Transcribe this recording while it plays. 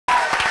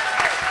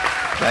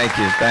Thank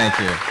you, thank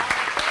you.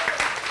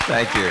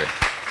 Thank you.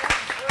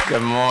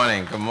 Good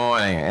morning,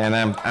 and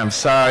I'm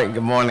sorry,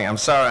 good morning, I'm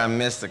sorry I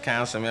missed the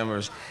council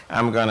members.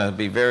 I'm going to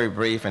be very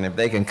brief, and if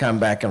they can come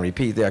back and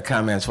repeat their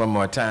comments one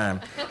more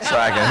time so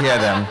I can hear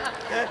them.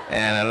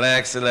 And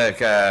Alexa, look,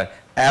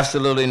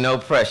 absolutely no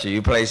pressure.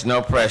 You placed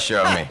no pressure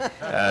on me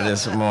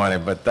this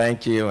morning, but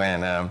thank you,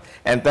 and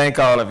thank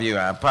all of you.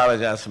 I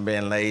apologize for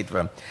being late,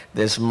 but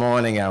this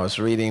morning I was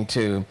reading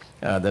to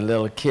the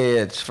little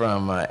kids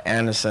from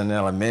Anderson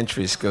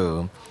Elementary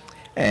School.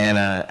 And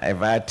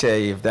if I tell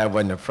you, if that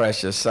wasn't a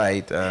precious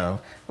sight,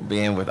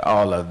 being with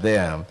all of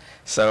them.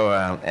 So,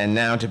 and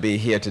now to be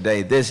here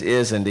today, this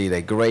is indeed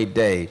a great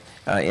day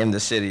in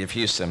the city of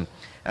Houston.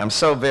 I'm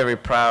so very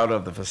proud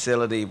of the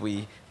facility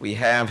we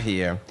have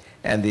here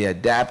and the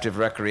adaptive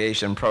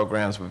recreation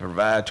programs we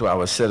provide to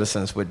our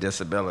citizens with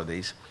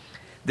disabilities.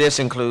 This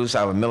includes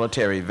our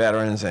military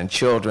veterans and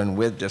children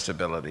with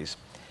disabilities.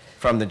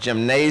 From the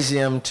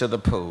gymnasium to the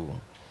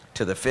pool,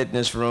 to the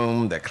fitness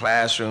room, the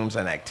classrooms,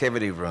 and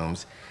activity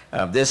rooms.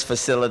 This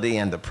facility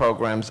and the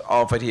programs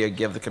offered here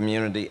give the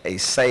community a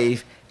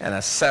safe and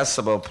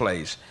accessible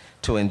place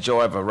to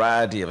enjoy a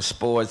variety of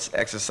sports,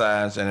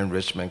 exercise, and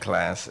enrichment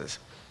classes.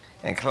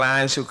 And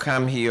clients who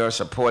come here are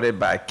supported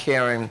by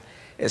caring,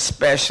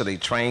 especially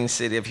trained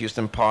City of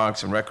Houston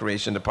Parks and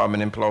Recreation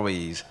Department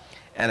employees,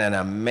 and an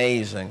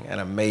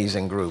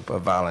amazing group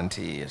of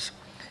volunteers.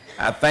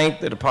 I thank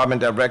the Department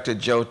Director,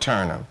 Joe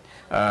Turner,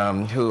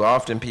 who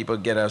often people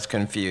get us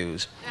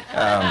confused,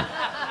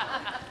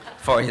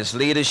 for his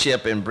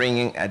leadership in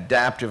bringing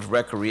adaptive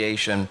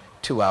recreation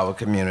to our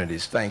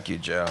communities. Thank you,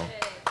 Joe.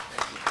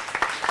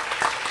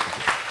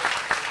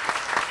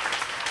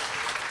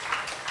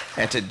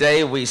 And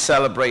today we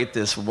celebrate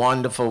this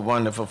wonderful,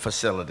 wonderful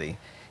facility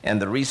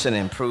and the recent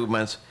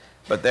improvements,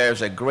 but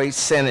there's a great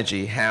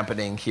synergy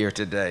happening here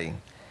today.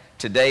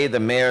 Today, the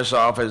Mayor's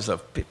Office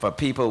for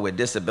People with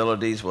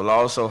Disabilities will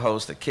also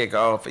host a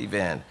kickoff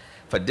event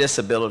for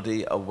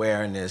Disability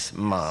Awareness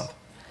Month.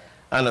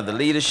 Under the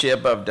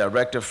leadership of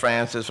Director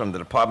Francis from the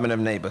Department of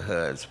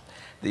Neighborhoods,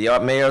 the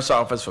Mayor's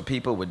Office for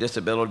People with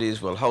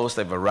Disabilities will host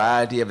a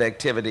variety of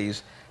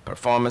activities,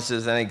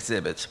 performances, and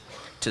exhibits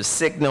to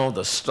signal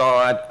the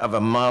start of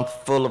a month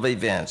full of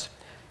events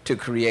to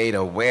create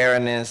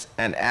awareness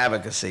and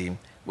advocacy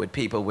with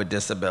people with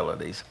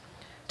disabilities.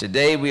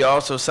 Today, we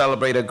also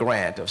celebrate a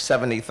grant of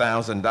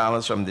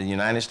 $70,000 from the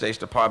United States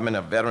Department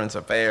of Veterans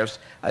Affairs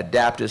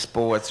Adaptive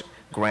Sports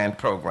Grant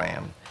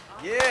Program.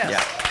 Yes.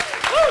 Yeah.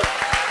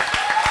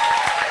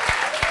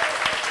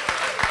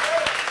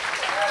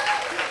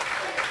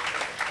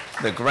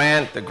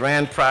 The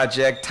grant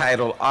project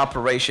titled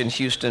Operation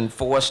Houston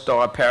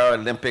 4-Star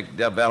Paralympic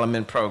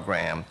Development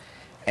Program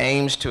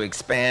aims to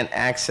expand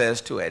access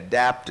to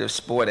adaptive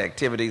sport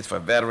activities for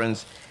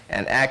veterans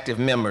and active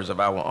members of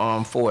our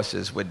armed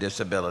forces with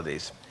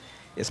disabilities.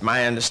 It's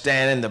my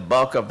understanding the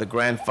bulk of the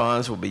grant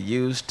funds will be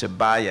used to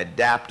buy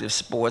adaptive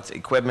sports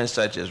equipment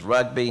such as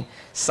rugby,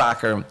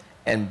 soccer,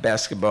 and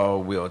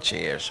basketball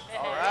wheelchairs.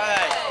 All right.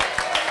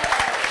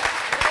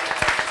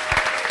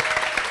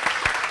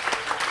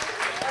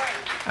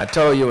 I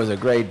told you it was a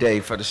great day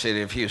for the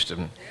city of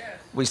Houston.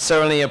 We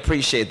certainly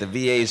appreciate the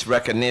VA's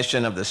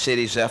recognition of the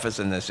city's efforts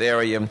in this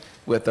area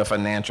with a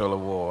financial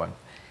award.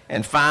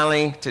 And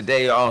finally,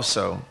 today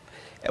also,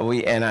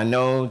 and I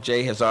know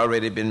Jay has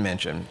already been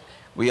mentioned,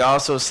 we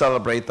also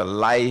celebrate the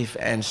life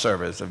and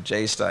service of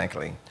Jay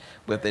Steinkley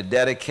with the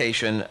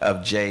dedication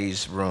of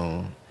Jay's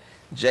room.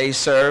 Jay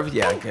served,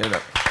 yeah, get it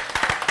up.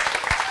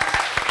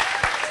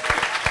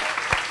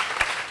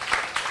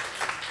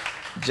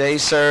 Jay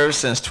served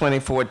since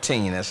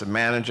 2014 as the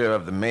manager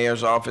of the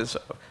Mayor's Office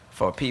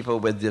for People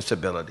with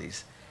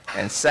Disabilities.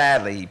 And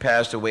sadly, he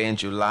passed away in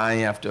July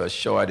after a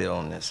short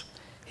illness.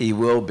 He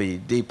will be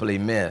deeply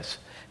missed,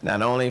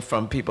 not only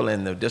from people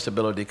in the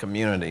disability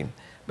community,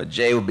 but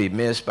Jay will be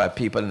missed by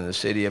people in the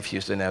city of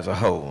Houston as a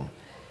whole.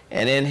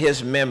 And in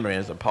his memory,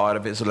 as a part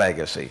of his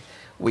legacy,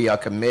 we are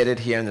committed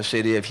here in the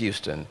city of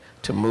Houston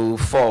to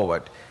move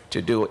forward,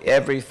 to do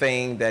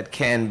everything that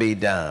can be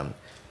done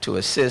to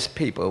assist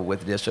people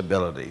with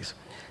disabilities.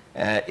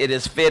 It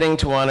is fitting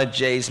to honor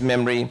Jay's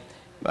memory,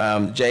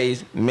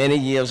 Jay's many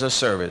years of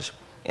service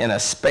in a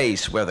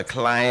space where the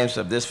clients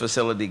of this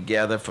facility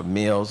gather for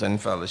meals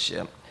and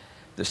fellowship.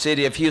 The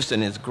city of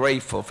Houston is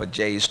grateful for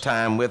Jay's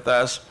time with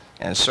us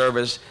and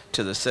service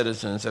to the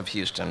citizens of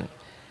Houston.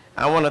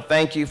 I want to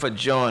thank you for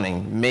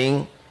joining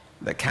me,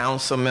 the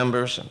council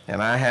members,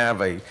 and I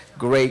have a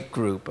great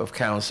group of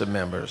council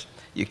members.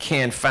 You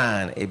can't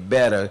find a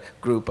better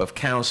group of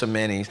council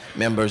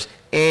members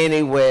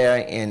anywhere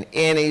in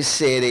any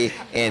city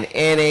in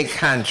any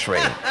country.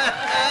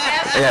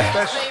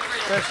 Yeah.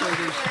 Especially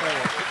these four.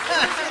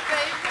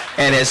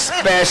 And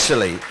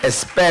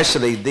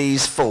especially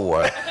these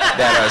four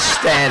that are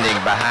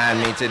standing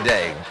behind me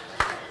today.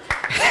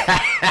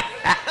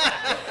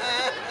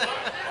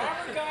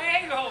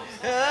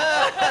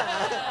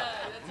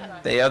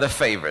 They are the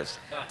favorites.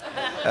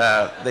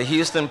 The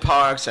Houston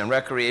Parks and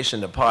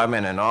Recreation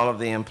Department and all of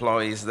the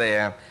employees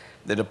there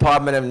the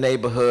Department of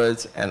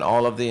Neighborhoods, and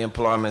all of the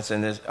employments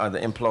and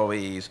the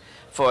employees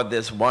for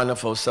this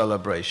wonderful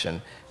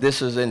celebration.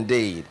 This is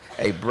indeed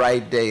a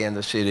bright day in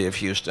the city of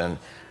Houston.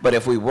 But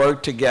if we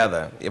work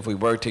together,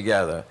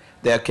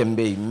 there can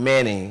be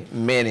many,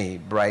 many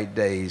bright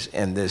days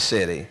in this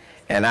city.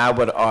 And I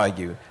would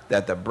argue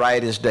that the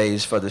brightest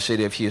days for the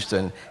city of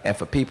Houston and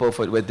for people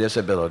with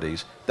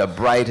disabilities, the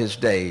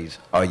brightest days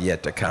are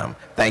yet to come.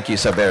 Thank you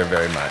so very,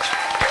 very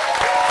much.